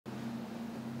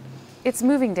It's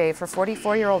moving day for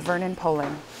 44-year-old Vernon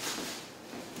Poling.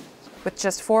 With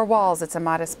just 4 walls, it's a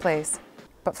modest place,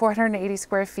 but 480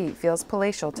 square feet feels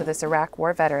palatial to this Iraq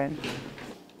War veteran.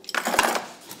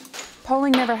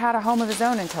 Poling never had a home of his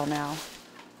own until now.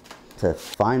 To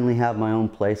finally have my own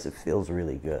place, it feels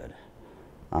really good.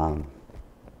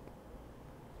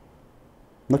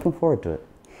 Looking forward to it.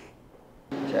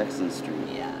 Jackson Street.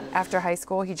 Yeah. After high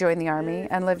school, he joined the Army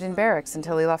and lived in barracks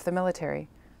until he left the military.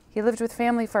 He lived with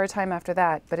family for a time after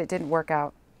that, but it didn't work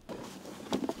out.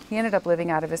 He ended up living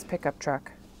out of his pickup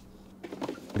truck.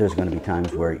 There's going to be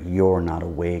times where you're not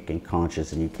awake and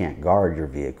conscious and you can't guard your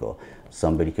vehicle.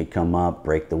 Somebody could come up,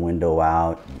 break the window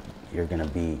out. You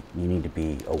need to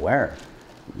be aware.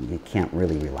 You can't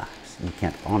really relax. You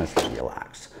can't honestly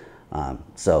relax.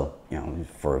 So,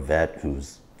 for a vet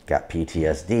who's got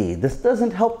PTSD, this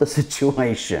doesn't help the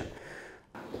situation.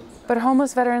 But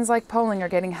homeless veterans like Poling are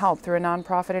getting help through a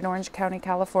nonprofit in Orange County,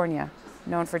 California,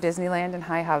 known for Disneyland and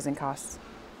high housing costs.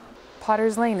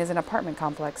 Potter's Lane is an apartment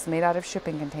complex made out of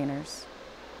shipping containers.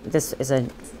 This is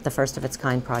the first of its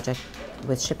kind project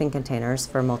with shipping containers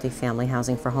for multifamily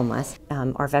housing for homeless.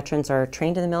 Our veterans are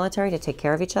trained in the military to take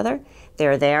care of each other.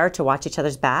 They're there to watch each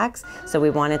other's backs, so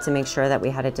we wanted to make sure that we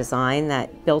had a design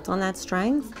that built on that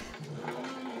strength.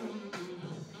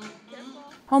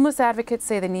 Homeless advocates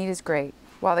say the need is great.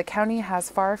 While the county has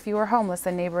far fewer homeless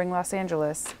than neighboring Los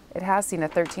Angeles, it has seen a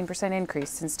 13% increase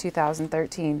since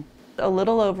 2013. A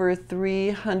little over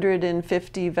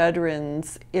 350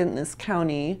 veterans in this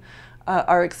county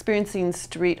are experiencing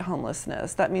street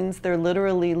homelessness. That means they're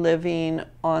literally living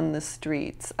on the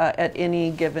streets at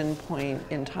any given point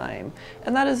in time.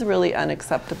 And that is really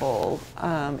unacceptable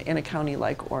in a county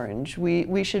like Orange.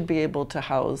 We should be able to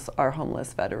house our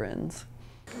homeless veterans.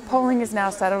 Poling is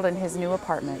now settled in his new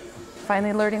apartment,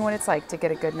 finally learning what it's like to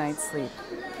get a good night's sleep.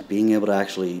 Being able to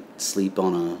actually sleep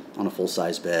on a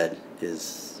full-size bed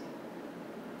is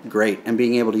great, and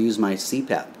being able to use my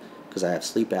CPAP, because I have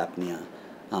sleep apnea,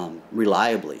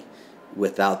 reliably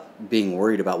without being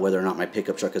worried about whether or not my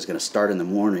pickup truck is going to start in the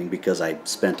morning because I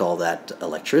spent all that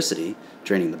electricity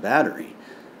draining the battery.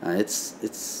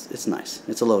 It's nice.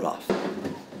 It's a load off.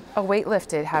 A weight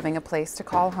lifted having a place to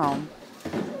call home.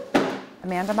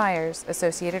 Amanda Myers,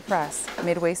 Associated Press,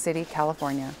 Midway City,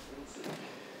 California.